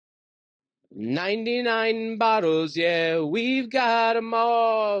99 bottles, yeah, we've got 'em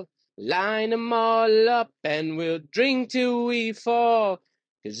all. Line 'em all up and we'll drink till we fall.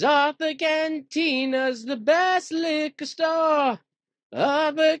 'Cause Arthur Cantina's the best liquor store.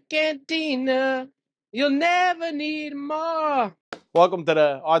 Arthur Cantina, you'll never need more. Welcome to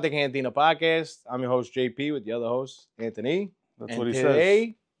the Arthur Cantina podcast. I'm your host, JP, with the other host, Anthony. That's and what he today,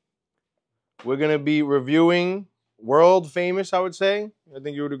 says. we're going to be reviewing world famous, I would say. I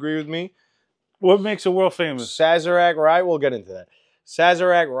think you would agree with me. What makes it world famous? Sazerac Rye. We'll get into that.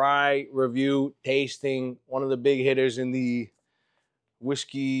 Sazerac Rye review, tasting, one of the big hitters in the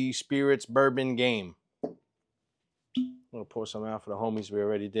whiskey, spirits, bourbon game. I'm going to pour some out for the homies. We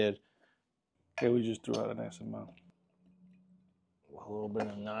already did. Yeah, we just threw out a nice amount. A little bit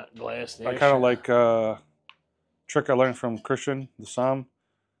of not glass there. I kind of like trick I learned from Christian, the Psalm,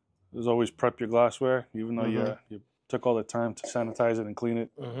 is always prep your glassware, even though you took all the time to sanitize it and clean it.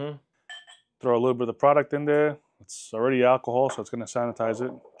 Throw a little bit of the product in there. It's already alcohol, so it's going to sanitize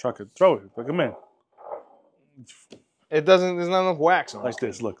it. Chuck it. Throw it. Like a man. It doesn't, there's not enough wax on it. Like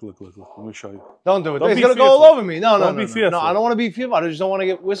this. Look. Let me show you. Don't do it. Don't It's be going to go fearful. all over me. No, Don't be fearful. No, I don't want to be fearful. I just don't want to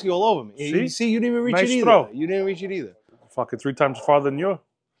get whiskey all over me. See? You didn't even reach Nice it either. throw. You didn't reach it either. Fucking 3 times farther than you.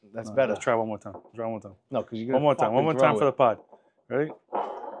 That's better. Let's try one more time. No, because you're One more time. One more time for the pod. Ready?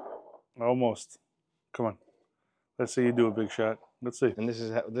 Almost. Come on. Let's see you do a big shot. Let's see. And this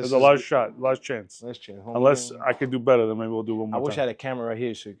is There's a large shot, large chance. Let's change. Unless I could do better, then maybe we'll do one more I wish I time. had a camera right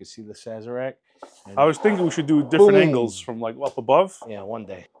here so you could see the Sazerac. I was thinking we should do different Boom. angles from like up above. Yeah, one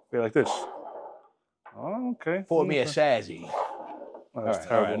day. Okay, like this. Oh, okay. Pour me a Sazzy. Oh, All that's right,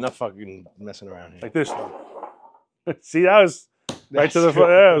 terrible. enough fucking messing around here. Like this. See, that was right to the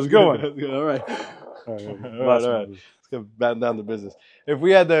front. Yeah, it was a good one. That's good. All right. All right. All right. Let's get back down to business. If we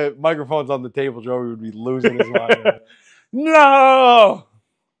had the microphones on the table, Joey would be losing his mind. No! All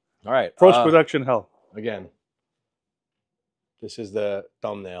right. Post-production hell. Again, this is the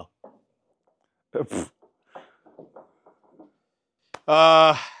thumbnail.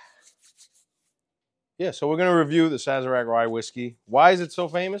 Yeah, so we're going to review the Sazerac Rye whiskey. Why is it so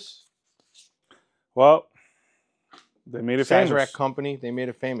famous? Well, they made it famous. Sazerac Company, they made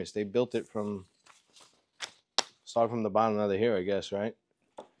it famous. They built it start from the bottom, now they're here, I guess, right?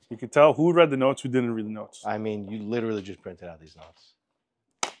 You could tell who read the notes, who didn't read the notes. I mean, you literally just printed out these notes.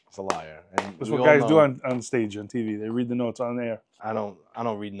 It's a liar. And That's what guys do on stage, on TV. They read the notes on air. I don't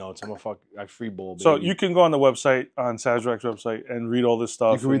read notes. I free bull, baby. So you can go on the website, on Sazerac's website, and read all this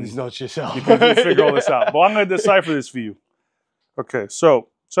stuff. You can read these notes yourself. You can figure all this out. But I'm going to decipher this for you. Okay, so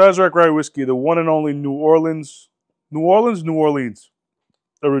Sazerac Rye whiskey, the one and only New Orleans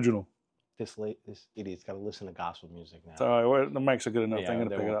original. This idiot's got to listen to gospel music now. All right, the mics are good enough. Yeah, I'm going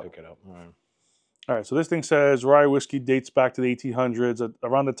to pick it up. Pick it up. All right. All right, so this thing says rye whiskey dates back to the 1800s,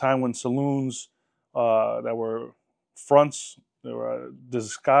 around the time when saloons that were fronts, they were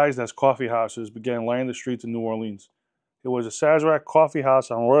disguised as coffee houses, began lining the streets in New Orleans. It was a Sazerac coffee house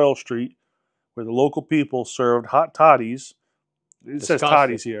on Royal Street where the local people served hot toddies. It says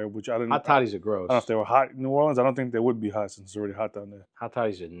toddies here, which I didn't. Hot toddies are gross. I don't know if they were hot in New Orleans. I don't think they would be hot since it's already hot down there. Hot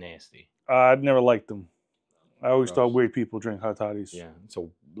toddies are nasty. I'd never liked them. I always thought weird people drink hot toddies. Yeah, it's a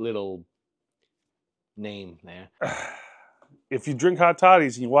little name there. If you drink hot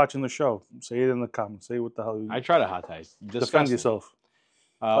toddies and you're watching the show, say it in the comments. Say what the hell you I try to hot toddies. defend yourself.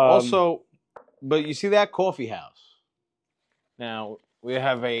 Also, but you see that coffee house. Now we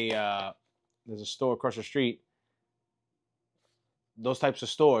have there's a store across the street. Those types of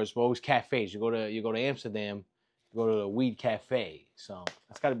stores were always cafes. You go to Amsterdam, you go to the weed cafe. So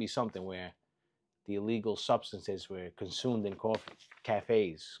that's got to be something where the illegal substances were consumed in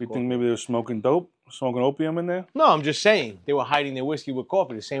cafes. You think maybe they were smoking dope, smoking opium in there? No, I'm just saying they were hiding their whiskey with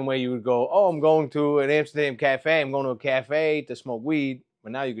coffee. The same way you would go, oh, I'm going to an Amsterdam cafe. I'm going to a cafe to smoke weed.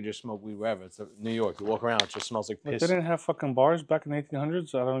 But now you could just smoke weed wherever. It's New York. You walk around, it just smells like piss. But they didn't have fucking bars back in the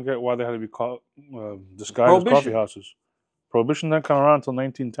 1800s. I don't get why they had to be disguised as coffee houses. Prohibition didn't come around until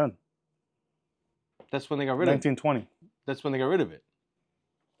 1910. That's when they got rid of it. 1920. That's when they got rid of it.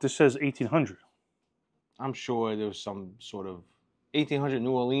 This says 1800. I'm sure there was some sort of 1800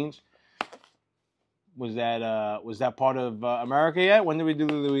 New Orleans. Was that part of America yet? When did we do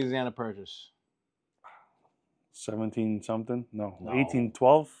the Louisiana Purchase? 17 something? No.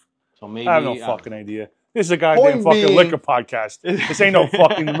 1812? So maybe I have no fucking idea. This is a goddamn fucking liquor podcast. This ain't no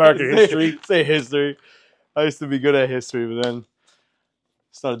fucking American history. Say history. I used to be good at history, but then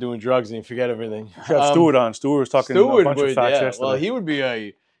started doing drugs and you forget everything. Have Stewart on. Stewart was talking a bunch of facts yesterday. Well, he would be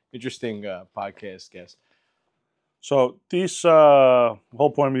a interesting podcast guest. So this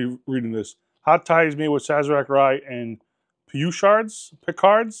whole point of me reading this, hot toddies made with Sazerac Rye and Picards.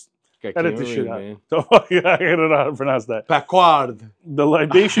 Edit this shit out. I don't know how to pronounce that. Packard. The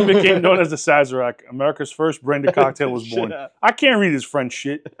libation became known as the Sazerac. America's first branded cocktail was born. I can't read this French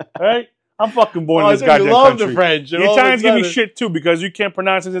shit. All right? I'm fucking born in this goddamn you love country. the French. The Italians give me shit too because you can't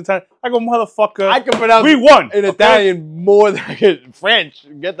pronounce it in Italian. I go, motherfucker. I can pronounce we won in Italian more than I can French.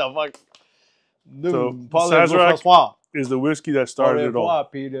 Get the fuck. So Sazerac is the whiskey that started it all.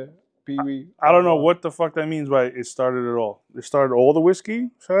 Peter. I don't know what the fuck that means, but it started it all. It started all the whiskey,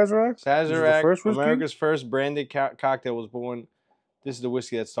 Sazerac? Sazerac, first America's first branded cocktail was born. This is the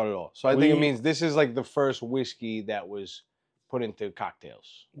whiskey that started it all. So I think it means this is like the first whiskey that was put into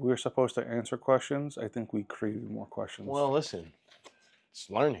cocktails. We're supposed to answer questions. I think we created more questions. Well, listen, it's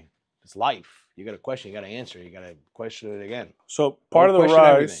learning. It's life. You got a question, you got to answer. You got to question it again. So part of the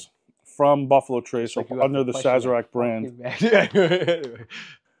rise from Buffalo Trace, so under the Sazerac brand,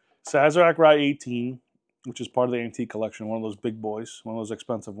 Sazerac Rye 18, which is part of the antique collection, one of those big boys, one of those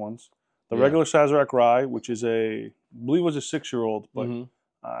expensive ones. The regular Sazerac Rye, which is I believe was a 6-year-old, but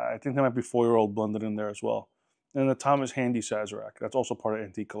I think there might be 4-year-old blended in there as well. And the Thomas Handy Sazerac, that's also part of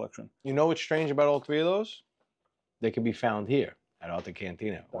antique collection. You know what's strange about all three of those? They can be found here at Arte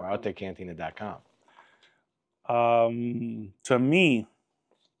Cantina or artecantina.com. To me,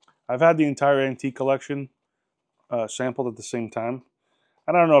 I've had the entire antique collection sampled at the same time.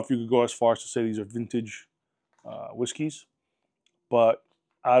 I don't know if you could go as far as to say these are vintage whiskeys, but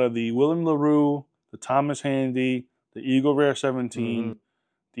out of the William LaRue, the Thomas Handy, the Eagle Rare 17,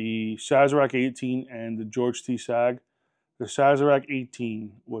 the Sazerac 18, and the George T. Sag, the Sazerac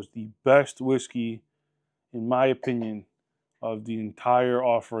 18 was the best whiskey, in my opinion, of the entire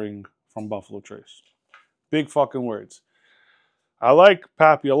offering from Buffalo Trace. Big fucking words. I like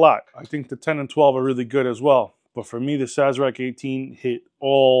Pappy a lot. I think the 10 and 12 are really good as well. But for me, the Sazerac 18 hit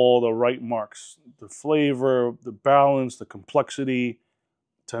all the right marks. The flavor, the balance, the complexity.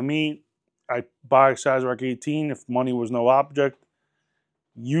 To me, I buy Sazerac 18 if money was no object.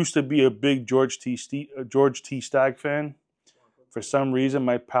 Used to be a big George T. Stagg fan. For some reason,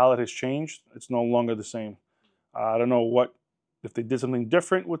 my palate has changed. It's no longer the same. I don't know if they did something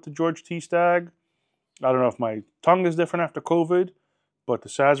different with the George T. Stagg. I don't know if my tongue is different after COVID. But the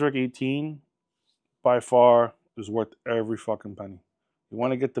Sazerac 18, by far, is worth every fucking penny. You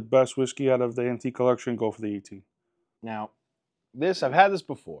want to get the best whiskey out of the antique collection, go for the 18. Now, I've had this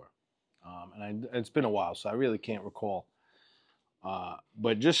before. And it's been a while, so I really can't recall.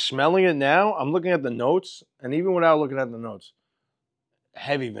 But just smelling it now, I'm looking at the notes, and even without looking at the notes,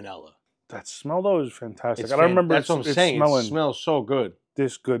 heavy vanilla. That smell though is fantastic. I don't remember. That's what I'm saying. It smells so good.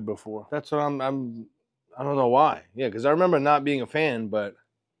 This good before. That's what I don't know why. Yeah, because I remember not being a fan, but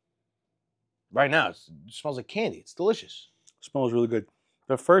right now it smells like candy. It's delicious. It smells really good.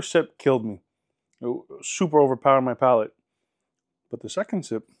 The first sip killed me. It super overpowered my palate. But the second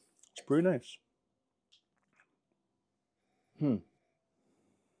sip, it's pretty nice.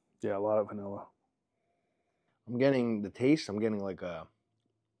 Yeah, a lot of vanilla. I'm getting the taste. I'm getting like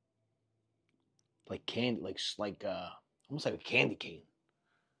candy, almost like a candy cane.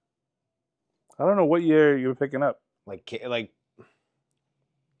 I don't know what year you're picking up. Like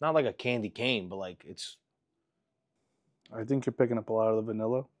not like a candy cane, but like it's. I think you're picking up a lot of the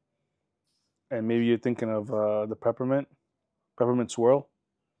vanilla, and maybe you're thinking of the peppermint swirl.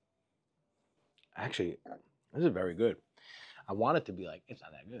 Actually, this is very good. I want it to be like, it's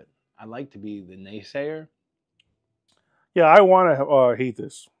not that good. I like to be the naysayer. Yeah, I want to hate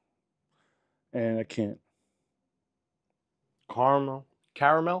this. And I can't. Caramel?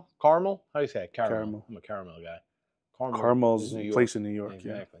 How do you say it? Caramel. I'm a caramel guy. Caramel's a place in New York.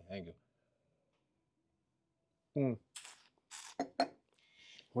 Exactly. Yeah. Thank you.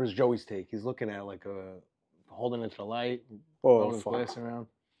 Where's Joey's take? He's looking at like holding it to the light, throwing his glass around.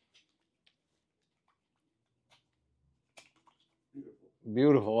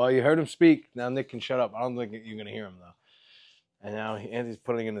 Beautiful. Well, you heard him speak. Now Nick can shut up. I don't think you're going to hear him, though. And now Andy's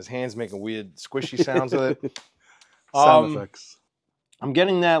putting it in his hands, making weird squishy sounds with it. Sound effects. I'm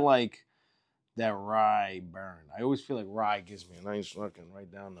getting that rye burn. I always feel like rye gives me a nice fucking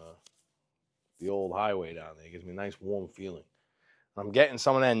right down the old highway down there. It gives me a nice warm feeling. I'm getting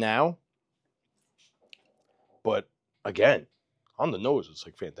some of that now. But, again, on the nose, it's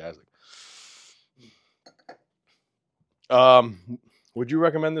like fantastic. Would you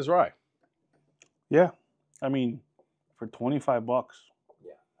recommend this rye? Yeah. I mean, for $25.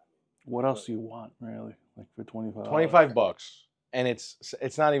 Yeah. What else do you want, really? Like for $25. $25. And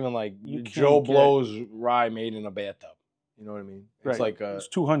it's not even like Joe Blow's rye made in a bathtub. You know what I mean? It's like it's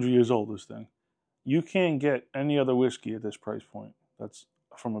 200 years old, this thing. You can't get any other whiskey at this price point. That's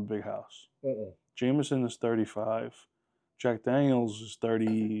from a big house. Jameson is $35. Jack Daniels is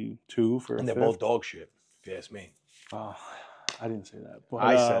 32 for a And they're fifth. both dog shit, if you ask me. Oh, I didn't say that. But,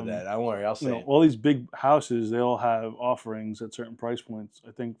 I said that. Don't worry, I'll say it. all these big houses, they all have offerings at certain price points.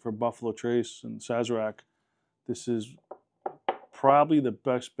 I think for Buffalo Trace and Sazerac, this is probably the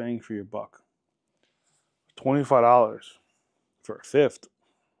best bang for your buck. $25 for a fifth.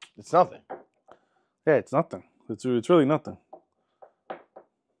 It's nothing. Yeah, it's nothing. It's really nothing. I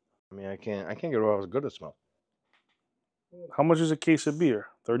mean, I can't get over how good it smells. How much is a case of beer?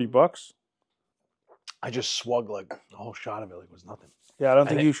 $30? I just swug like a whole shot of it like it was nothing. Yeah, I don't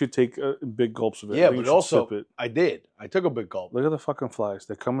think you should take big gulps of it. Yeah, I think but you should also, sip it. I did. I took a big gulp. Look at the fucking flies.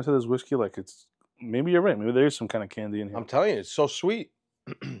 They come into this whiskey like it's... Maybe you're right. Maybe there is some kind of candy in here. I'm telling you, it's so sweet.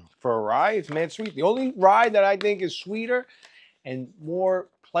 For a rye, it's mad sweet. The only rye that I think is sweeter and more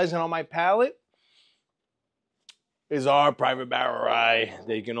pleasant on my palate is our private barrel rye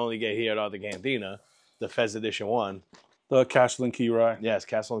that you can only get here at the Cantina, the Fez Edition 1. The Castle and Key Rye. Yes,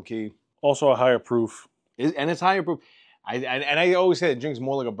 Castle and Key. Also a higher proof. And it's higher proof. I always say it drinks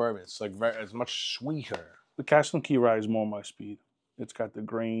more like a bourbon. It's like it's much sweeter. The Castle and Key Rye is more my speed. It's got the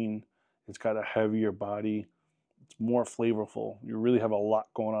grain. It's got a heavier body. It's more flavorful. You really have a lot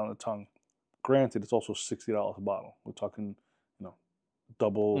going on the tongue. Granted, it's also $60 a bottle. We're talking,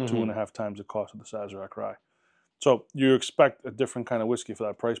 double, 2.5 times the cost of the Sazerac Rye. So you expect a different kind of whiskey for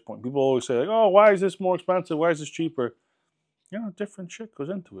that price point. People always say, like, oh, why is this more expensive? Why is this cheaper? Different shit goes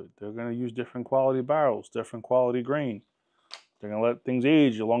into it. They're going to use different quality barrels, different quality grain. They're going to let things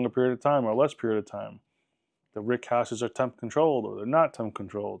age a longer period of time or less period of time. The rick houses are temp controlled or they're not temp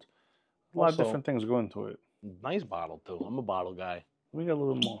controlled. A lot of different things go into it. Nice bottle, too. I'm a bottle guy. We got a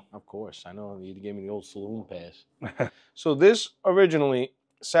little more. Of course. I know you gave me the old saloon pass. So this originally,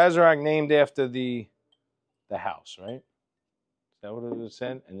 Sazerac named after the house, right? Is that what it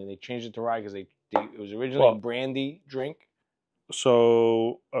said? And then they changed it to rye because it was originally a brandy drink.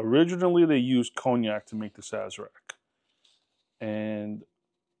 So originally they used cognac to make the Sazerac. And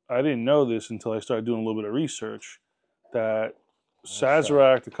I didn't know this until I started doing a little bit of research that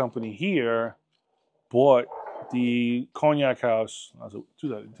Sazerac, the company here, bought the cognac house. Do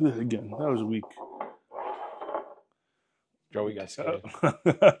that again. That was weak. Joey got scared.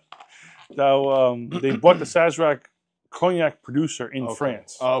 Now, they bought the Sazerac cognac producer in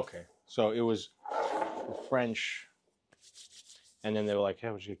France. Oh, okay. So it was French. And then they were like,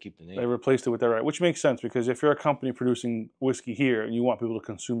 hey, we're just going to keep the name. They replaced it with that, right? Which makes sense because if you're a company producing whiskey here and you want people to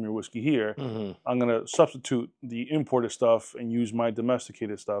consume your whiskey here, I'm going to substitute the imported stuff and use my domestic,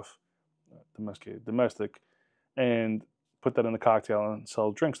 and put that in the cocktail and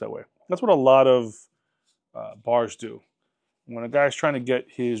sell drinks that way. That's what a lot of bars do. When a guy's trying to get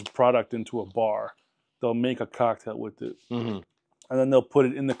his product into a bar, they'll make a cocktail with it. And then they'll put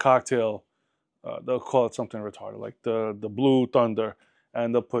it in the cocktail. They'll call it something retarded, like the Blue Thunder.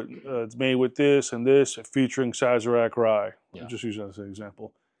 And they'll put, it's made with this and this, featuring Sazerac Rye. Yeah. I'm just using that as an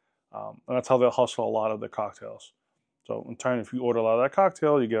example. And that's how they'll hustle a lot of the cocktails. So in turn, if you order a lot of that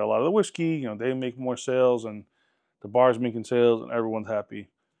cocktail, you get a lot of the whiskey. They make more sales, and the bar's making sales, and everyone's happy.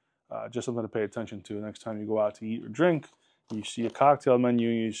 Just something to pay attention to next time you go out to eat or drink. You see a cocktail menu,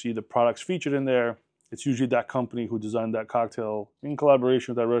 you see the products featured in there. It's usually that company who designed that cocktail in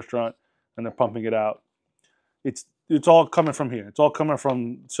collaboration with that restaurant, and they're pumping it out. It's all coming from here. It's all coming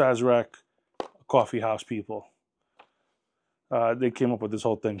from Sazerac coffee house people. They came up with this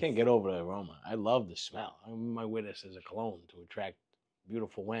whole thing. Can't get over the aroma. I love the smell. I might wear this as a cologne to attract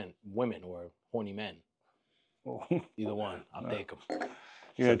beautiful women or horny men. Either one. I'll take them.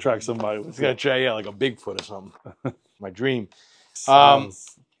 You're going to attract somebody. It's going to try, like a Bigfoot or something. My dream.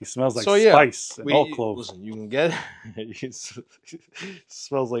 He smells like spice and all cloves. Listen, you can get it. It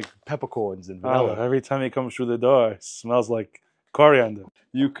smells like peppercorns and vanilla. Every time he comes through the door, it smells like coriander.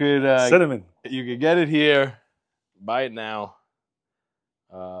 You could cinnamon. You could get it here, buy it now,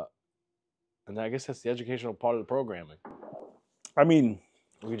 and I guess that's the educational part of the programming. I mean,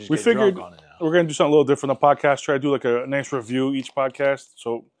 we figured on it now. We're going to do something a little different. The podcast, try to do like a nice review each podcast,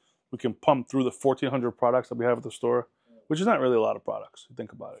 so we can pump through the 1,400 products that we have at the store. Which is not really a lot of products. You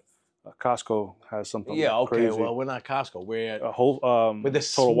think about it. Costco has something. Yeah, okay. Crazy. Well, we're not Costco. We're a whole.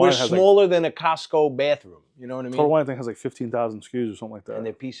 We're smaller than a Costco bathroom. You know what I mean? Total Wine, I think, has like 15,000 SKUs or something like that. And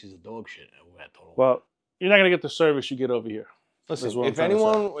they're pieces of dog shit at Total Wine. Well, you're not gonna get the service you get over here. Listen,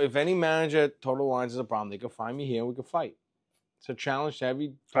 if any manager at Total Wines is a problem, they can find me here and we can fight. It's a challenge to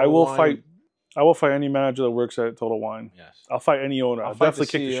every. I will fight any manager that works at Total Wine. Yes. I'll fight any owner. I'll definitely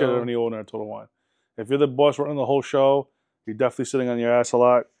kick the shit out of any owner at Total Wine. If you're the boss running the whole show, you're definitely sitting on your ass a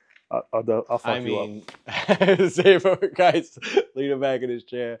lot. I'll fuck you up. Save our guys, lean him back in his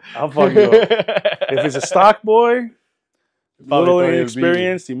chair. I'll fuck you up. If it's a stock boy, Probably little thought he would beat you.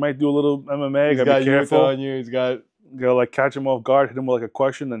 inexperienced. He might do a little MMA. He's Gotta got be youth careful. on you. He's got. Gotta like catch him off guard, hit him with like a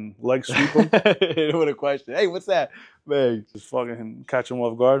question, and leg sweep him. Hit him with a question. Hey, what's that, man? Just fucking catch him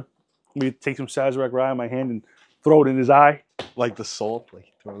off guard. Me take some Sazerac Rye in my hand and throw it in his eye. Like the salt,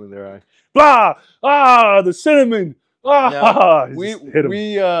 like throw it in their eye. Blah! Ah, the cinnamon. Ah, Now, just hit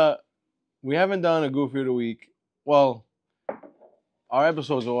him. we haven't done a Goofy of the Week. Well, our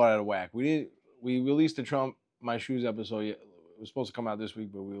episodes are all out of whack. We released the Trump My Shoes episode. It was supposed to come out this week,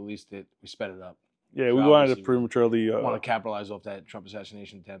 but we released it. We sped it up. Yeah, So we wanted to obviously prematurely. want to capitalize off that Trump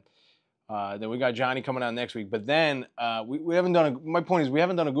assassination attempt. Then we got Johnny coming out next week. But then we haven't done my point is we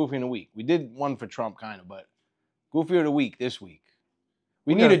haven't done a Goofy in a week. We did one for Trump kind of, but Goofy of the Week this week.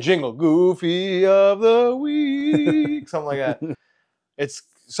 We need a jingle. Goofy of the Week. Something like that. It's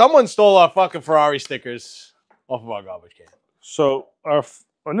someone stole our fucking Ferrari stickers off of our garbage can. So our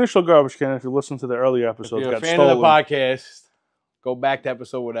initial garbage can, if you listen to the earlier If episodes, you're a got fan stolen. of the podcast, go back to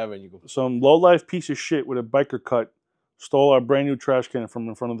episode whatever and you go. Some low-life piece of shit with a biker cut stole our brand new trash can from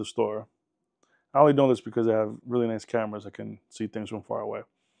in front of the store. I only know this because I have really nice cameras. I can see things from far away.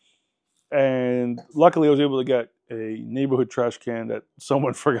 And luckily, I was able to get a neighborhood trash can that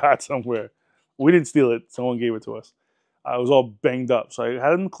someone forgot somewhere. We didn't steal it. Someone gave it to us. I was all banged up. So I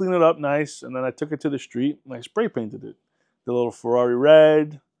had them clean it up nice, and then I took it to the street, and I spray painted it. The little Ferrari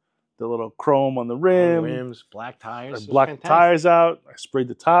red, the little chrome on the rim. Rims, black tires. I blacked the tires out. I sprayed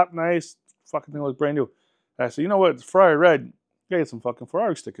the top nice. Fucking thing looked brand new. And I said, you know what? It's Ferrari red. You gotta get some fucking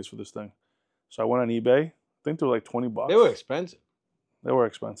Ferrari stickers for this thing. So I went on eBay. I think they were like $20. They were expensive. They were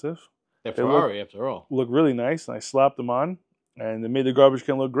expensive. They're Ferrari, after all. Looked really nice, and I slapped them on, and it made the garbage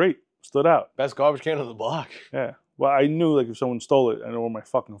can look great. Stood out. Best garbage can on the block. Yeah. Well, I knew like if someone stole it, I know where my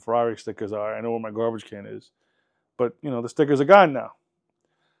fucking Ferrari stickers are. I know where my garbage can is. But, you know, the stickers are gone now.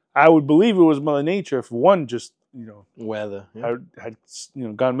 I would believe it was Mother Nature if one just, you know, weather had you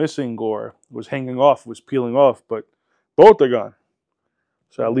know, gone missing or was hanging off, was peeling off, but both are gone.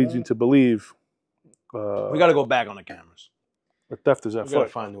 So that leads you to believe we got to go back on the cameras. the theft is at We got to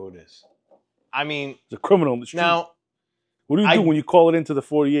foot. find who it is. I mean, There's a criminal in the street. now, what do you do when you call it into the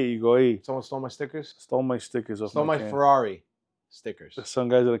 48? You go, hey, someone stole my stickers? stole my stickers off Stole my can. Ferrari stickers. There's some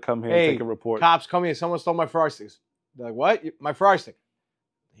guys that come here Hey, and take a report. Cops, come here. Someone stole my Ferrari stickers. They're like, what? My Ferrari sticker.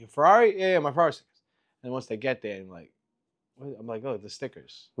 Your Ferrari? Yeah, my Ferrari stickers. And once they get there, I'm like, what? I'm like, oh, the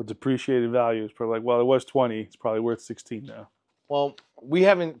stickers. With depreciated value, it's probably like, well, it was 20. It's probably worth 16 now. Well, we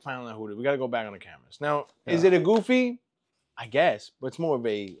haven't found out who it is. We got to go back on the cameras. Now, is it a Goofy? I guess, but it's more of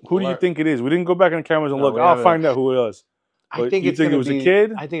a... Who do you think it is? We didn't go back on the cameras and No, look. we I'll haven't. find out who it was. I But think you it's think gonna it was a be-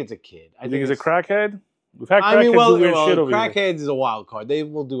 kid? I think it's a kid. You think it's a crackhead? We've had crackheads I mean, do weird shit over here. crackheads is a wild card. They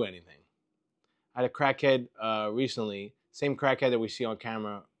will do anything. I had a crackhead recently, same crackhead that we see on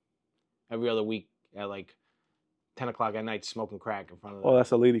camera every other week at like 10 o'clock at night smoking crack in front of the... Oh,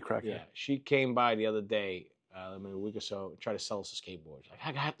 that's a lady crackhead. Yeah, she came by the other day, maybe a week or so, tried to sell us a skateboard. She's like,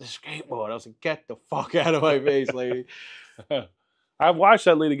 I got the skateboard. I was like, get the fuck out of my face, lady. I've watched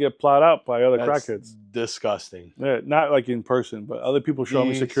that lady get plowed out by other That's crackheads. disgusting. Yeah, not like in person, but other people show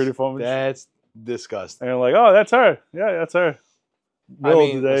me security footage. That's disgusting. And they're like, oh, that's her. Yeah, that's her. Middle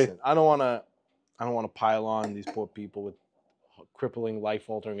of the day. Listen, I don't want to pile on these poor people with crippling,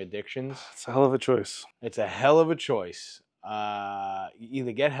 life-altering addictions. It's a hell of a choice. It's a hell of a choice. You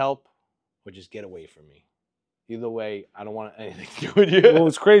either get help or just get away from me. Either way, I don't want anything to do with you. Well,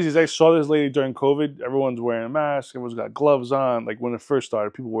 what's crazy is I saw this lady during COVID. Everyone's wearing a mask. Everyone's got gloves on. Like when it first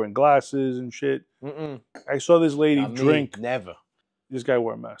started, people wearing glasses and shit. I saw this lady Not me, drink. Never. This guy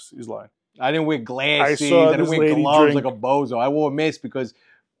wore a mask. He's lying. I didn't wear glasses. I saw I didn't this wear lady gloves drink. like a bozo. I wore a mask because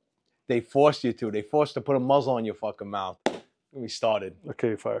they forced you to. They forced to put a muzzle on your fucking mouth. We started.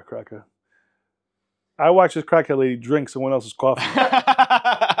 Okay, firecracker. I watched this crackhead lady drink someone else's coffee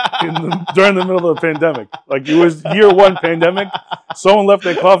during the middle of the pandemic. Like it was year one pandemic. Someone left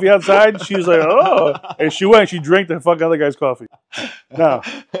their coffee outside. She was like, oh. And she went and she drank the fuck other guy's coffee. Now,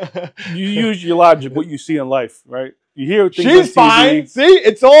 you use your logic, what you see in life, right? You hear things on TV. She's fine. See,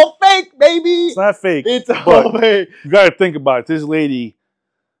 it's all fake, baby. It's not fake. It's all fake. You got to think about it. This lady,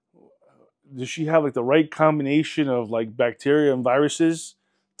 does she have like the right combination of like bacteria and viruses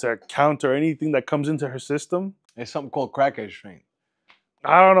to counter anything that comes into her system? It's something called crackhead strength.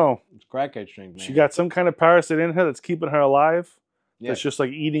 I don't know. It's crackhead strength, man. She got some kind of parasite in her that's keeping her alive. Yeah. That's just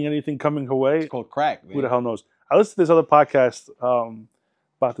like eating anything coming her way. It's called crack, man. Who the hell knows? I listened to this other podcast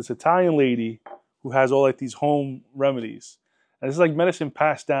about this Italian lady who has all like these home remedies. And this is like medicine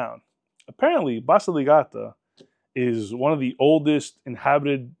passed down. Apparently, Basilicata is one of the oldest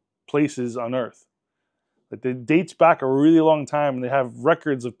inhabited places on Earth. Like it dates back a really long time, and they have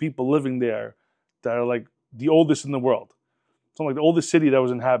records of people living there that are like the oldest in the world. something like the oldest city that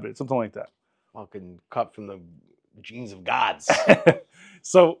was inhabited, something like that. Fucking cut from the genes of gods.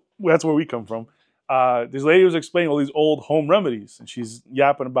 So that's where we come from. This lady was explaining all these old home remedies, and she's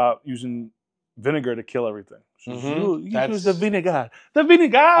yapping about using vinegar to kill everything. You use the vinegar. The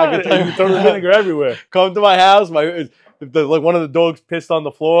vinegar! And you throw the vinegar everywhere. Come to my house. Like one of the dogs pissed on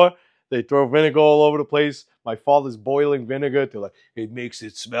the floor. They throw vinegar all over the place. My father's boiling vinegar. They're like, it makes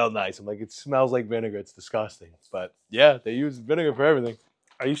it smell nice. I'm like, it smells like vinegar. It's disgusting. But yeah, they use vinegar for everything.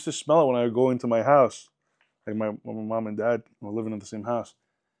 I used to smell it when I would go into my house. Like when my mom and dad were living in the same house.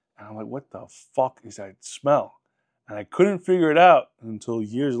 And I'm like, what the fuck is that smell? And I couldn't figure it out until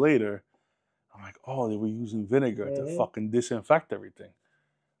years later. I'm like, oh, they were using vinegar to fucking disinfect everything.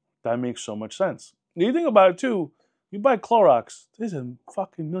 That makes so much sense. You think about it too. You buy Clorox. There's a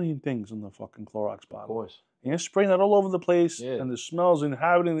fucking million things in the fucking Clorox bottle. Of course. And you're spraying that all over the place, and the smells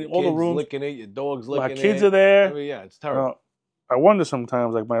inhabiting all the rooms. Licking it, your dog's licking it. My kids are there. I mean, yeah, it's terrible. I wonder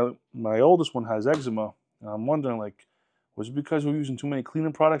sometimes, like my oldest one has eczema, and I'm wondering, like, was it because we were using too many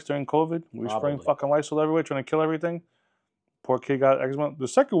cleaning products during COVID? We were spraying fucking Lysol everywhere, trying to kill everything. Poor kid got eczema. The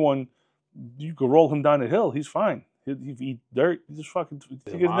second one, you could roll him down the hill. He's fine. He'd eat dirt. He just fucking.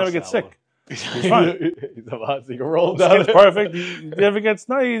 He never gets sick. He's fine. He's a monster. You can roll him down. He's perfect. He never gets.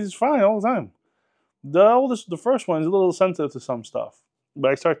 No, he's fine all the time. The first one is a little sensitive to some stuff.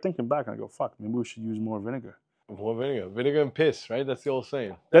 But I start thinking back and I go, fuck, maybe we should use more vinegar. More vinegar. Vinegar and piss, right? That's the old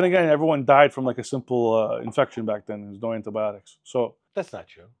saying. Then again, everyone died from like a simple infection back then. There's no antibiotics. So that's not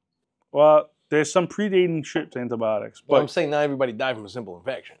true. Well, there's some predating shit to antibiotics. But well, I'm saying not everybody died from a simple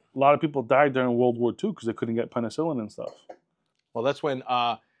infection. A lot of people died during World War II because they couldn't get penicillin and stuff. Well, that's when,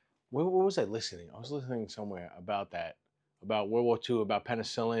 what was I listening? I was listening somewhere about that, about World War II, about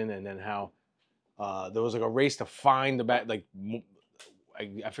penicillin, and then how there was like a race to find the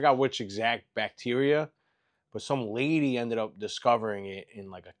I forgot which exact bacteria, but some lady ended up discovering it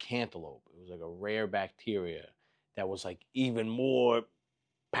in like a cantaloupe. It was like a rare bacteria that was like even more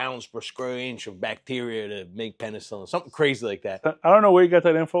pounds per square inch of bacteria to make penicillin, something crazy like that. I don't know where you got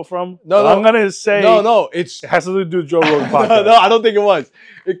that info from. No, I'm gonna say it has to do with Joe Rogan podcast. No, I don't think it was.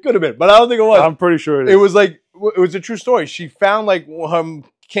 It could have been, but I don't think it was. I'm pretty sure it is. It was like it was a true story. She found like her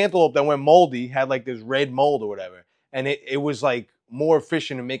cantaloupe that went moldy had like this red mold or whatever, and it was like more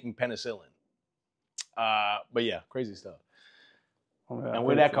efficient in making penicillin. But yeah, crazy stuff. Oh, yeah, and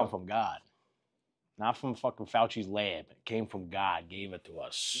where'd that come from? God. Not from fucking Fauci's lab. It came from God. Gave it to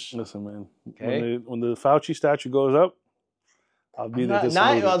us. Listen, man. Okay? When the Fauci statue goes up, I'll be there.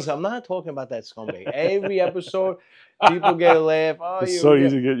 I'm not talking about that scumbag. Every episode, people get a laugh. Oh, it's so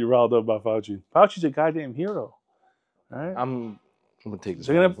easy to get you riled up by Fauci. Fauci's a goddamn hero. All right? I'm gonna take this.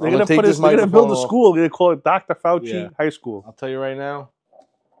 They're gonna build a school. They're gonna call it Dr. Fauci High School. I'll tell you right now.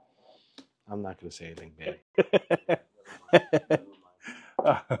 I'm not gonna say anything bad.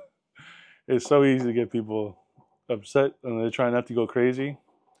 It's so easy to get people upset, and they're trying not to go crazy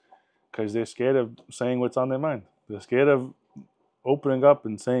because they're scared of saying what's on their mind. They're scared of opening up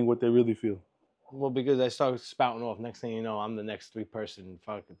and saying what they really feel. Well, because I start spouting off. Next thing you know, I'm the next three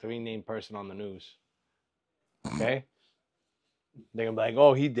named person on the news. Okay? They're going to be like,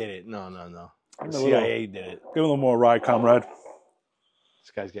 oh, he did it. No. The CIA did it. Give a little more rye, comrade.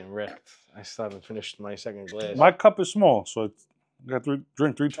 This guy's getting wrecked. I still haven't finished my second glass. My cup is small, so it's... You got to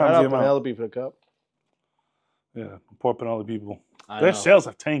drink 3 times the amount. Penelope for the cup. Yeah, poor Penelope people. Their sales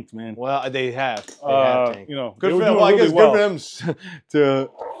have tanked, man. Well, they have. They have tanked. You know, good for them. Well, I guess good for them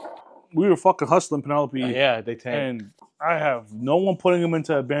We were fucking hustling Penelope. Yeah, they tanked. And I have no one putting them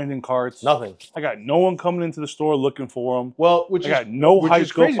into abandoned carts. Nothing. I got no one coming into the store looking for them. Well, I got no high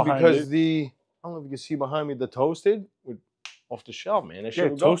school crazy behind because it. I don't know if you can see behind me the toasted off the shelf, man. Yeah,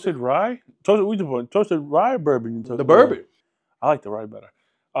 toasted rye. Toasted rye bourbon. The bourbon. I like the rye better.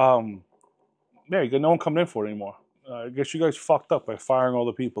 Yeah, you got no one coming in for it anymore. I guess you guys fucked up by firing all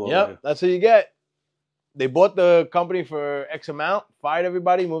the people. Yep, that's what you get. They bought the company for X amount, fired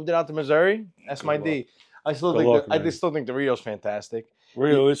everybody, moved it out to Missouri. That's my D. I still think the Rio's fantastic.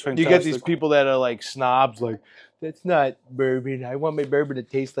 Rio is fantastic. You get these people that are like snobs, like, that's not bourbon. I want my bourbon to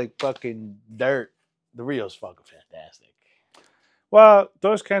taste like fucking dirt. The Rio's fucking fantastic. Well,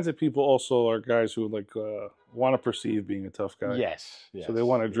 those kinds of people also are guys who like want to perceive being a tough guy. Yes. So they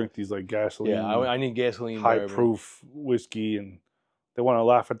want to drink these like gasoline. Yeah, I need gasoline. High proof whiskey, and they want to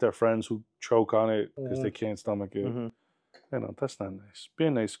laugh at their friends who choke on it because they can't stomach it. You know, that's not nice. Be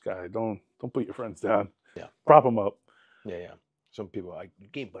a nice guy. Don't put your friends down. Yeah. Prop them up. Yeah. Some people like, you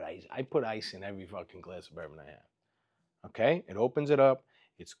can't put ice. I put ice in every fucking glass of bourbon I have. Okay? It opens it up.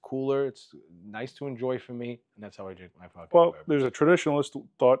 It's cooler. It's nice to enjoy for me, and that's how I drink my fucking bourbon. There's a traditionalist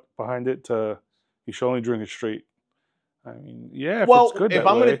thought behind it. You should only drink it straight. I mean, yeah, if Well, it's good if that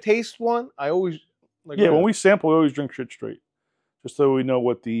I'm way. gonna taste one, I always like. Yeah, when we sample, we always drink shit straight, just so we know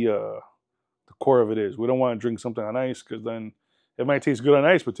what the core of it is. We don't want to drink something on ice because then it might taste good on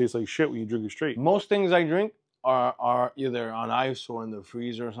ice, but taste like shit when you drink it straight. Most things I drink are either on ice or in the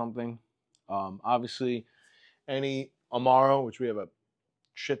freezer or something. Obviously, any Amaro, which we have a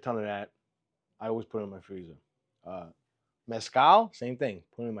shit ton of that, I always put it in my freezer. Mezcal, same thing,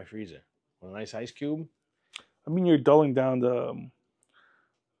 put it in my freezer. With a nice ice cube. I mean, you're dulling down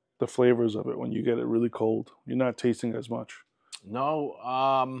the flavors of it when you get it really cold. You're not tasting as much. No,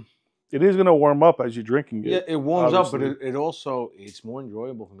 It is gonna warm up as you're drinking it. yeah, it warms obviously. up, but it also it's more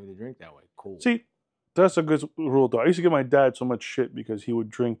enjoyable for me to drink that way. Cool. See, that's a good rule though. I used to give my dad so much shit because he would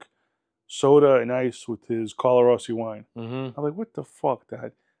drink soda and ice with his Colarossi wine. Mm-hmm. I'm like, what the fuck,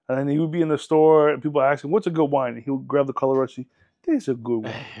 Dad? And then he would be in the store and people ask him, what's a good wine? And he would grab the Colarossi. This is a good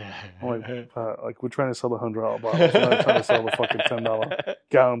one. I'm like we're trying to sell the $100 bottles. We're not trying to sell the fucking $10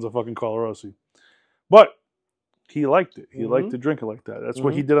 gallons of fucking Colarossi. But he liked it. He liked to drink it like that. That's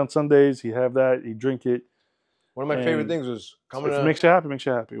what he did on Sundays. He'd have that. He'd drink it. One of my favorite things was If it makes you happy, makes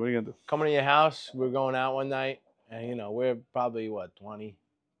you happy. What are you gonna do? coming to your house. We were going out one night, and we're probably 20,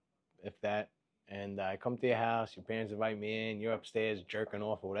 if that. And I come to your house. Your parents invite me in. You're upstairs jerking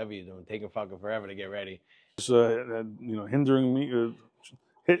off or whatever you're doing, taking fucking forever to get ready. Just, hindering me,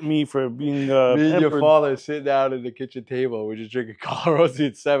 hitting me for being Me and your pampered. father sit down at the kitchen table. We're just drinking Colarossi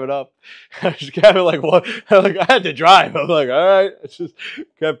and 7-Up. I just kept like what? Like I had to drive. I'm like, all right. I just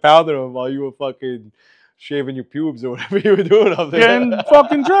kept pounding them while you were fucking shaving your pubes or whatever you were doing up there. Getting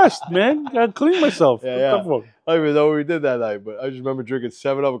fucking dressed, man. Gotta clean myself. Yeah, What the fuck? I don't even know what we did that night, but I just remember drinking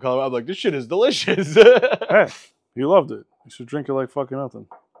 7-Up in Colorado. I'm like, this shit is delicious. Hey, he loved it. You should drink it like fucking nothing.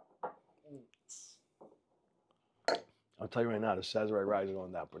 I'll tell you right now, the Sazerac Rye is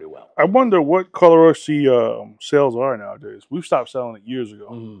going down pretty well. I wonder what Colarossi sales are nowadays. We've stopped selling it years ago.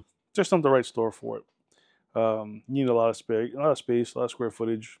 Mm-hmm. Just not the right store for it. You need a lot of space, a lot of square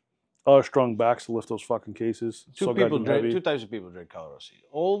footage, a lot of strong backs to lift those fucking cases. Two So goddamn heavy. types of people drink Colarossi: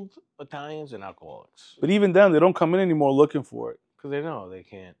 old Italians and alcoholics. But even then, they don't come in anymore looking for it. Because they know they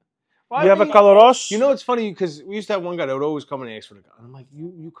can't. You have a Coloros? You know, it's funny because we used to have one guy that would always come and ask for the. And I'm like,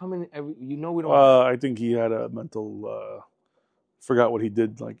 you come in every. We don't. I think he had a mental. Forgot what he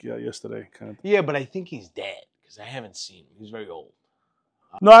did yesterday, kind of. Yeah, but I think he's dead because I haven't seen him. He's very old.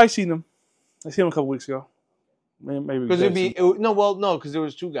 No, I seen him. I seen him a couple weeks ago. Maybe because because there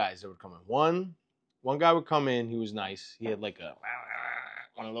was two guys that would come in. One guy would come in. He was nice. He had like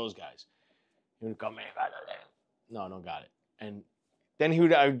one of those guys. He would come in. No, got it. And then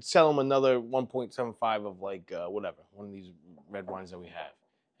I would sell him another 1.75 of whatever, one of these red wines that we have.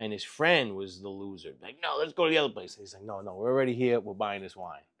 And his friend was the loser. Like, no, let's go to the other place. And he's like, no, we're already here. We're buying this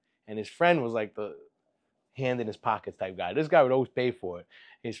wine. And his friend was like the hand in his pockets type guy. This guy would always pay for it.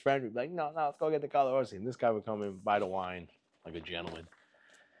 His friend would be like, no, let's go get the Colarossi. And this guy would come in, buy the wine like a gentleman.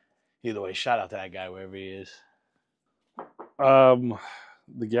 Either way, shout out to that guy wherever he is.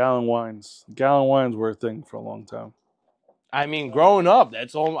 The gallon wines. Gallon wines were a thing for a long time. I mean, growing up,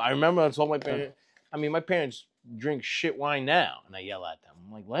 that's all. I remember that's all my parents. I mean, my parents drink shit wine now, and I yell at them.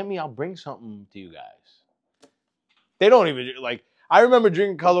 I'm like, I'll bring something to you guys. They don't even, I remember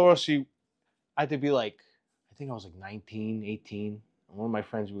drinking Colarossi. I had to be I think I was 19, 18. And one of my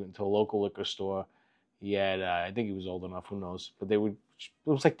friends went to a local liquor store. He had, I think he was old enough, who knows. But it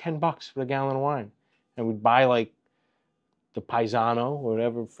was like $10 for a gallon of wine. And we'd buy the Paisano or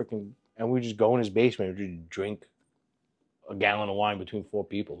whatever and we'd just go in his basement and just drink a gallon of wine between 4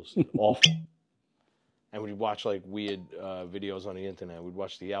 people. It was awful. And we'd watch weird videos on the internet. We'd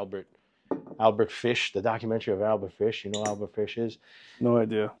watch the Albert Fish, the documentary of Albert Fish. You know who Albert Fish is? No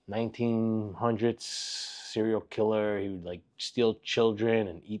idea. 1900s serial killer. He would steal children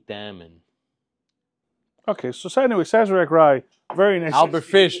and eat them. And okay, so anyway, Sazerac Rye, very nice. Albert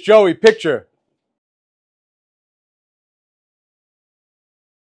Fish, Joey, picture.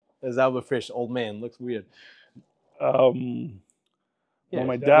 There's Albert Fish, old man, looks weird. When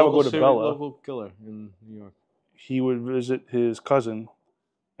my dad would go to Bella, local killer in New York, he would visit his cousin,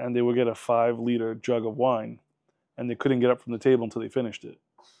 and they would get a 5-liter jug of wine, and they couldn't get up from the table until they finished it.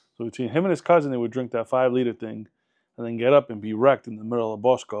 So between him and his cousin, they would drink that 5-liter thing, and then get up and be wrecked in the middle of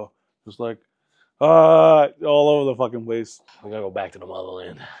Bosco, just all over the fucking place. We gotta go back to the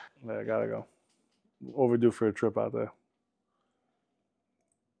motherland. Yeah, I gotta go. Overdue for a trip out there.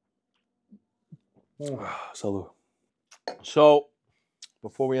 Salud. So,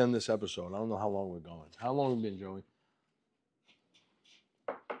 before we end this episode, I don't know how long we're going. How long have we been, Joey?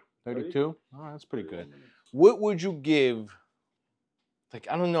 32? Oh, that's pretty good. What would you give?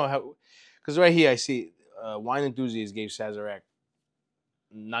 I don't know how, because right here I see wine enthusiasts gave Sazerac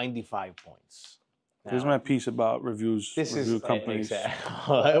 95 points. Here's my piece about reviews, review companies.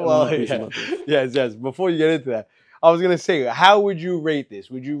 Well, yeah. Yes. Before you get into that, I was gonna say, how would you rate this?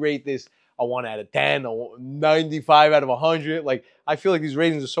 Would you rate this a 1 out of 10, a 95 out of 100? Like, I feel like these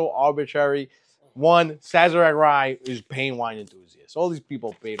ratings are so arbitrary. One, Sazerac Rye is paying wine enthusiasts. All these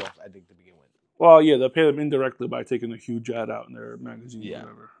people paid off, I think, to begin with. Well, yeah, they'll pay them indirectly by taking a huge ad out in their magazine or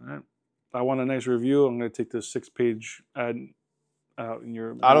whatever. Right? If I want a nice review, I'm going to take this 6-page ad out in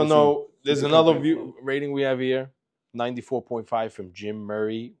your. I don't know. There's another rating we have here. 94.5 from Jim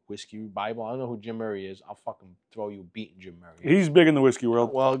Murray, Whiskey Bible. I don't know who Jim Murray is. I'll fucking throw you beating Jim Murray. He's big in the whiskey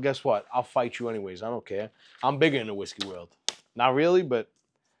world. Well, guess what? I'll fight you anyways. I don't care. I'm bigger in the whiskey world. Not really, but.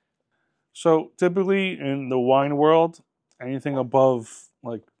 So typically in the wine world, anything above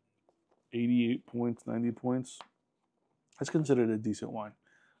like 88 points, 90 points, that's considered a decent wine.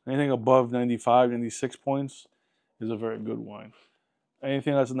 Anything above 95, 96 points is a very good wine.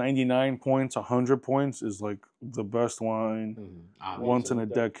 Anything that's 99 points, 100 points is like the best wine. Once in a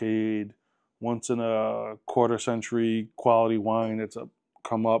decade, once in a quarter century quality wine that's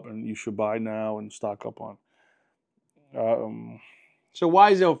come up and you should buy now and stock up on. So why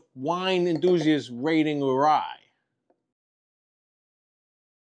is a wine enthusiast rating a rye?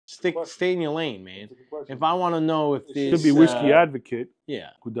 Stay in your lane, man. If I want to know if this could be Whiskey Advocate,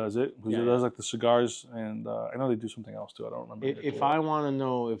 who does it? Who does like the cigars, and I know they do something else too. I don't remember. If I want to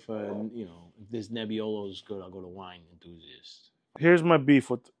know if if this Nebbiolo is good, I'll go to Wine Enthusiast. Here's my beef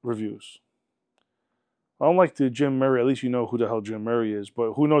with reviews. I don't like the Jim Murray. At least you know who the hell Jim Murray is,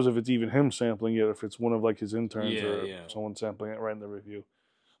 but who knows if it's even him sampling it, if it's one of like his interns or someone sampling it right in the review.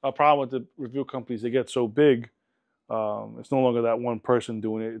 A problem with the review companies, they get so big. It's no longer that one person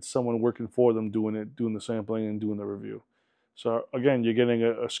doing it. It's someone working for them doing it, doing the sampling and doing the review. So again, you're getting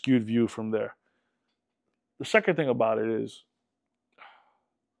a skewed view from there. The second thing about it is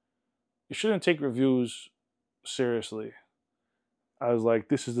you shouldn't take reviews seriously as like,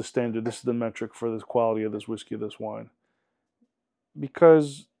 this is the standard, this is the metric for this quality of this whiskey, this wine.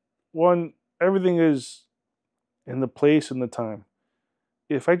 Because one, everything is in the place and the time.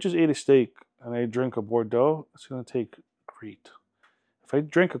 If I just ate a steak and I drink a Bordeaux, it's going to taste great. If I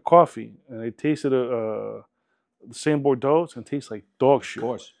drink a coffee and I tasted the same Bordeaux, it's going to taste like dog shit. Of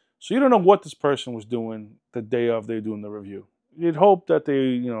course. So you don't know what this person was doing the day of they're doing the review. You'd hope that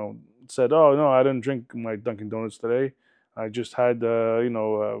they, said, oh, no, I didn't drink my Dunkin' Donuts today. I just had,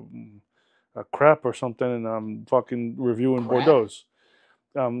 a crepe or something, and I'm fucking reviewing Bordeaux.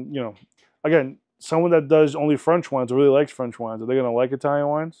 Again, someone that does only French wines or really likes French wines, are they going to like Italian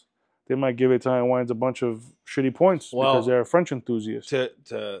wines? They might give Italian wines a bunch of shitty points because they're a French enthusiast.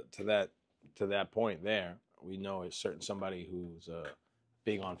 To that point there, we know it's somebody who's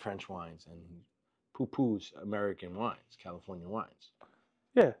big on French wines and poo-poos American wines, California wines.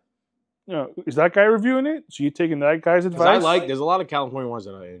 Yeah. Is that guy reviewing it? So you taking that guy's advice? There's a lot of California wines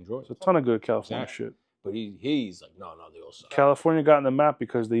that I enjoy. There's a ton of good California shit. But he's like, no, they all suck. California got in the map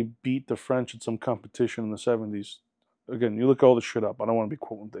because they beat the French at some competition in the 70s. Again, you look all the shit up. I don't want to be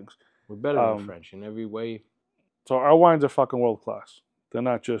quoting things. We're better than the French in every way. So our wines are fucking world class. They're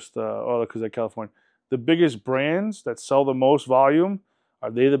not just, because they're California. The biggest brands that sell the most volume,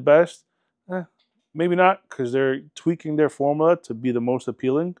 are they the best? Maybe not, because they're tweaking their formula to be the most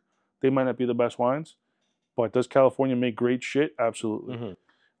appealing. They might not be the best wines. But does California make great shit? Absolutely.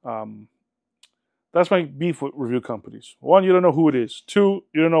 Mm-hmm. That's my beef with review companies. One, you don't know who it is. Two,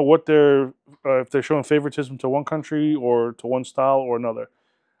 you don't know what if they're showing favoritism to one country or to one style or another.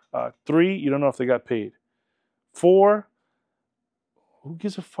 Three, you don't know if they got paid. Four, who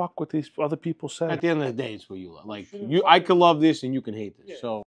gives a fuck what these other people say? At the end of the day, it's what you love. Like, I could love this and you can hate this. Yeah.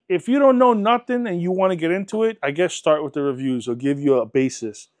 So if you don't know nothing and you want to get into it, I guess start with the reviews. It'll give you a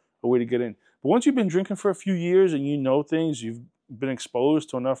basis, a way to get in. But once you've been drinking for a few years and you know things, you've been exposed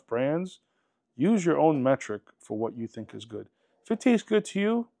to enough brands, use your own metric for what you think is good. If it tastes good to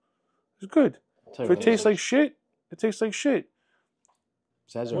you, it's good. If it tastes like shit, it tastes like shit.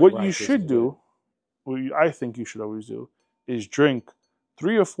 What you should do, what I think you should always do, is drink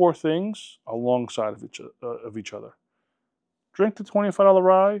 3 or 4 things alongside of each other. Drink the $25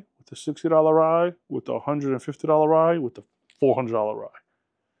 rye, with the $60 rye, with the $150 rye, with the $400 rye.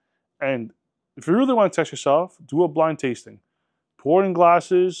 And if you really want to test yourself, do a blind tasting. Pour it in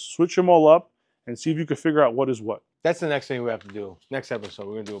glasses, switch them all up, and see if you can figure out what is what. That's the next thing we have to do. Next episode,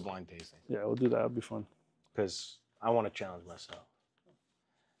 we're going to do a blind tasting. Yeah, we'll do that. It'll be fun. Because I want to challenge myself.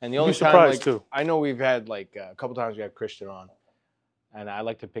 And the only time, too. I know we've had, a couple times we had Christian on, and I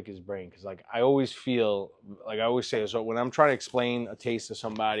like to pick his brain. Because, I always feel, I always say, so when I'm trying to explain a taste to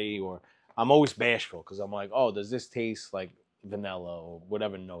somebody, or I'm always bashful because I'm like, oh, does this taste like vanilla or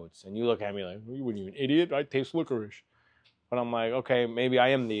whatever notes? And you look at me like, you wouldn't even idiot. I taste licorice. But I'm like, okay, maybe I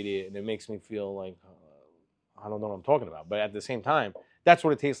am the idiot, and it makes me feel like I don't know what I'm talking about. But at the same time, that's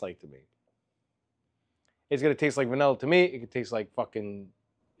what it tastes like to me. It's gonna taste like vanilla to me. It could taste like fucking.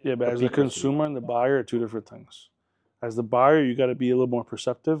 Yeah, but as a consumer and the buyer are two different things. As the buyer, you got to be a little more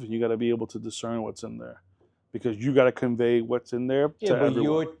perceptive. You got to be able to discern what's in there, because you got to convey what's in there to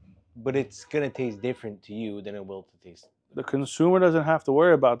everyone. But it's gonna taste different to you than it will to taste. The consumer doesn't have to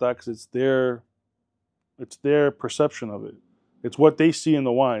worry about that because it's their perception of it. It's what they see in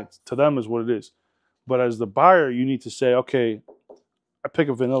the wine. To them is what it is. But as the buyer, you need to say, okay, I pick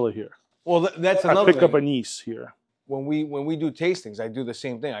up vanilla here. Well, that's another I pick up thing. anise here. When we do tastings, I do the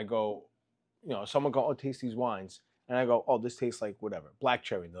same thing. I go, someone go, oh, taste these wines. And I go, oh, this tastes like whatever. Black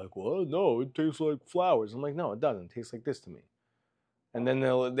cherry. They're like, well, no, it tastes like flowers. I'm like, no, it doesn't. It tastes like this to me. And then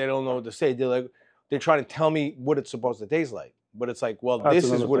they don't know what to say. They're trying to tell me what it's supposed to taste like. But it's like, well, That's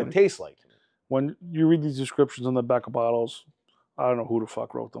this is what it tastes like. When you read these descriptions on the back of bottles, I don't know who the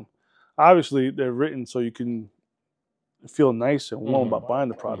fuck wrote them. Obviously, they're written so you can feel nice and warm about buying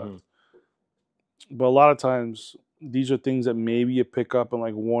the product. But a lot of times, these are things that maybe you pick up in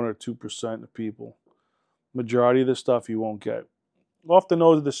like 1 or 2% of people. Majority of the stuff you won't get. Off the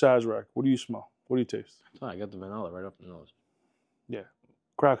nose of the Sazerac, what do you smell? What do you taste? Oh, I got the vanilla right off the nose. Yeah.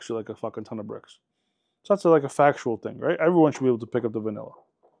 Cracks you like a fucking ton of bricks. So that's like a factual thing, right? Everyone should be able to pick up the vanilla.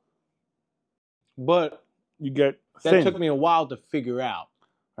 But you get thin. That took me a while to figure out.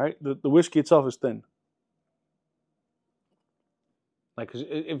 Right? The whiskey itself is thin. Like, cause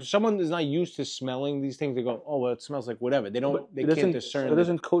if someone is not used to smelling these things, they go, "Oh, well, it smells like whatever." They can't discern. It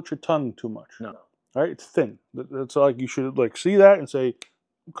doesn't coat your tongue too much. No, right? It's thin. That's like you should like see that and say,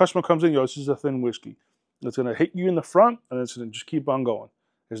 customer comes in, yo, this is a thin whiskey. It's gonna hit you in the front, and it's gonna just keep on going.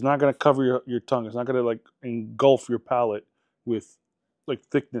 It's not gonna cover your tongue. It's not gonna like engulf your palate with like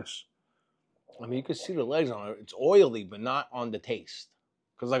thickness. I mean, you can see the legs on it. It's oily, but not on the taste.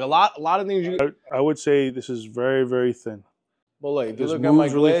 Because like a lot of things I would say this is very, very thin. Well, like, if you look at my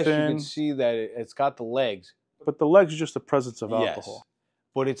glass, you can see that it's got the legs. But the legs is just the presence of alcohol.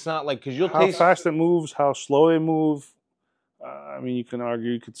 But it's not like, because you'll taste how fast it moves, how slow they move. I mean, you can argue,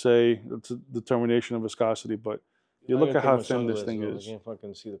 you could say it's a determination of viscosity, but you look at how thin this thing is. I can't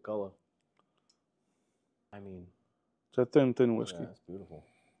fucking see the color. I mean, it's a thin whiskey. Yeah, it's beautiful.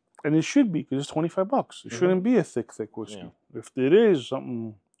 And it should be, because it's $25. It shouldn't be a thick whiskey. Yeah. If it is,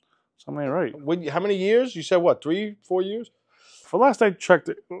 something ain't right. How many years? You said what, 3, 4 years? For last I checked,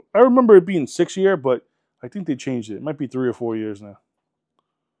 I remember it being 6 year, but I think they changed it. It might be 3 or 4 years now.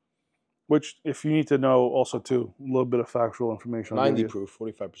 Which, if you need to know also too, a little bit of factual information. 90 proof,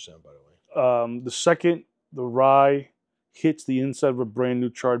 45% by the way. The second the rye hits the inside of a brand new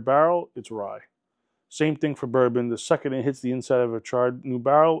charred barrel, it's rye. Same thing for bourbon. The second it hits the inside of a charred new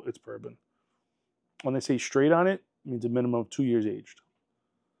barrel, it's bourbon. When they say straight on it, it means a minimum of 2 years aged.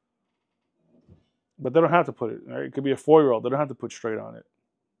 But they don't have to put it. Right? It could be a 4-year-old. They don't have to put straight on it.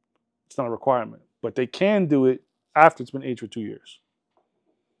 It's not a requirement. But they can do it after it's been aged for 2 years.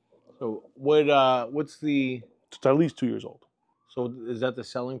 So what's the... It's at least 2 years old. So is that the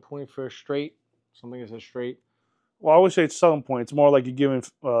selling point for a straight? Something that's a straight? Well, I would say it's selling point. It's more like you're giving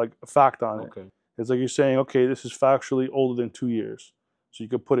like a fact on it. Okay. It's like you're saying, okay, this is factually older than 2 years. So you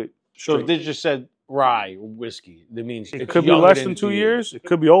could put it straight. So if this just said rye whiskey, that means it could be less than 2 years. It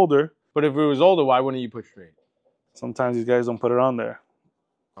could be older. But if it was older, why wouldn't you put straight? Sometimes these guys don't put it on there.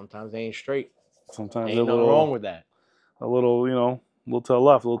 Sometimes they ain't straight. Sometimes ain't nothing wrong with that. A little, a little to the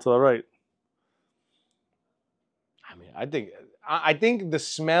left, a little to the right. I mean, I think the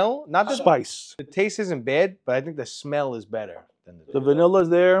smell, not the spice. The taste isn't bad, but I think the smell is better than the taste. The vanilla's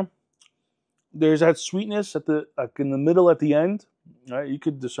there. There's that sweetness at the in the middle at the end. Right? You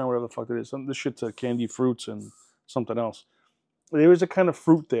could discern whatever the fuck it is. This shit's candy fruits and something else. There is a kind of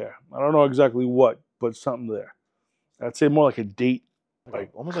fruit there. I don't know exactly what, but something there. I'd say more like a date.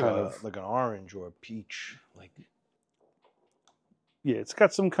 Almost like an orange or a peach. Yeah, it's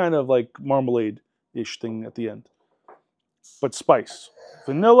got some kind of like marmalade-ish thing at the end. But spice.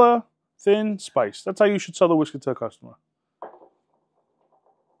 Vanilla, thin, spice. That's how you should sell the whiskey to a customer.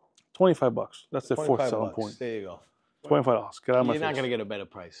 $25. That's the fourth selling point. There you go. $25. Get out of my face. You're not going to get a better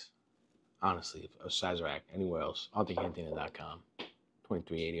price. Honestly, a Sazerac anywhere else. Cantina.com.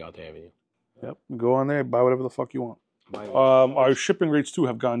 2380 Alta Avenue. Yep. Go on there, buy whatever the fuck you want. Our shipping rates too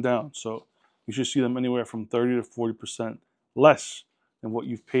have gone down, so you should see them anywhere from 30 to 40% less than what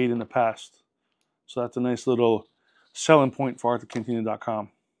you've paid in the past. So that's a nice little selling point for Cantina.com.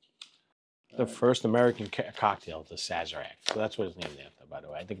 The first American cocktail, the Sazerac. So that's what it's named after, by the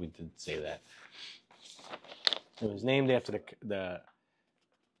way. I think we did say that. It was named after the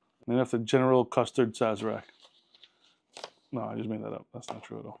Named after General Custard Sazerac. No, I just made that up. That's not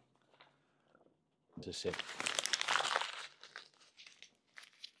true at all. to sip.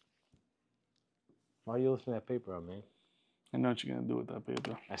 Why are you lifting that paper up, man? I know what you're gonna do with that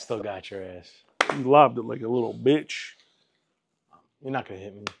paper. I still got your ass. You lobbed it like a little bitch. You're not gonna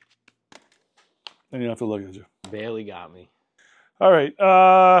hit me. And you have to look at you. Barely got me. All right.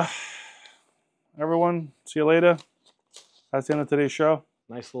 Everyone, see you later. That's the end of today's show.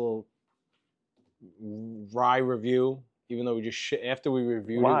 Nice little rye review. Even though we just shit after we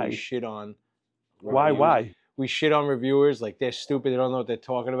reviewed Why? it, we shit on. Why? We shit on reviewers like they're stupid. They don't know what they're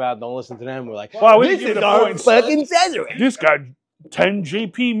talking about. Don't listen to them. We're like, Wow, we this didn't give is the our points. fucking Sazerac. This got 10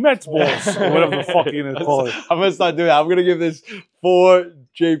 JP Mets balls, or whatever the fuck you're gonna call it. I'm gonna start doing that. I'm gonna give this 4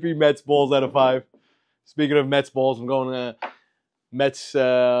 JP Mets balls out of 5. Speaking of Mets balls, I'm going to Mets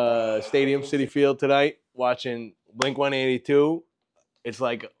Stadium, City Field tonight, watching Blink-182. It's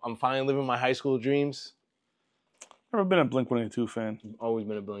like I'm finally living my high school dreams. Never been a Blink-182 fan. Always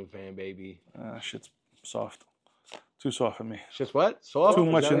been a Blink fan, baby. Shit's soft. Too soft for me. Just what? Soft? Too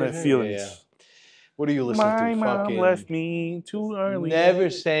much in their feelings. Yeah. What are you listening to? My mom Fucking left me too early. never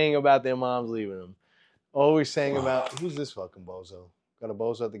saying about their moms leaving them. Always saying about who's this fucking bozo? Got a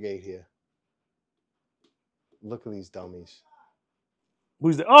bozo at the gate here. Look at these dummies.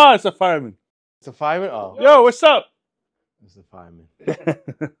 Who's that? Oh, it's a fireman. It's a fireman? Oh. Yo, what's up? It's the fireman.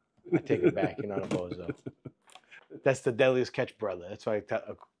 I take it back. You're not a bozo. That's the Deadliest Catch brother. That's why I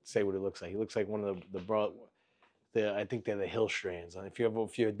say what it looks like. He looks like one of the bro. I think they're the Hill Strands. If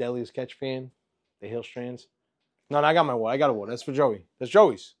you're a Deadliest Catch fan, the Hill Strands. No, I got my one. I got a one. That's for Joey. That's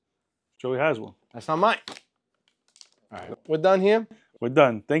Joey's. Joey has one. That's not mine. All right, we're done here. We're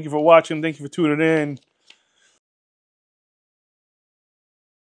done. Thank you for watching. Thank you for tuning in.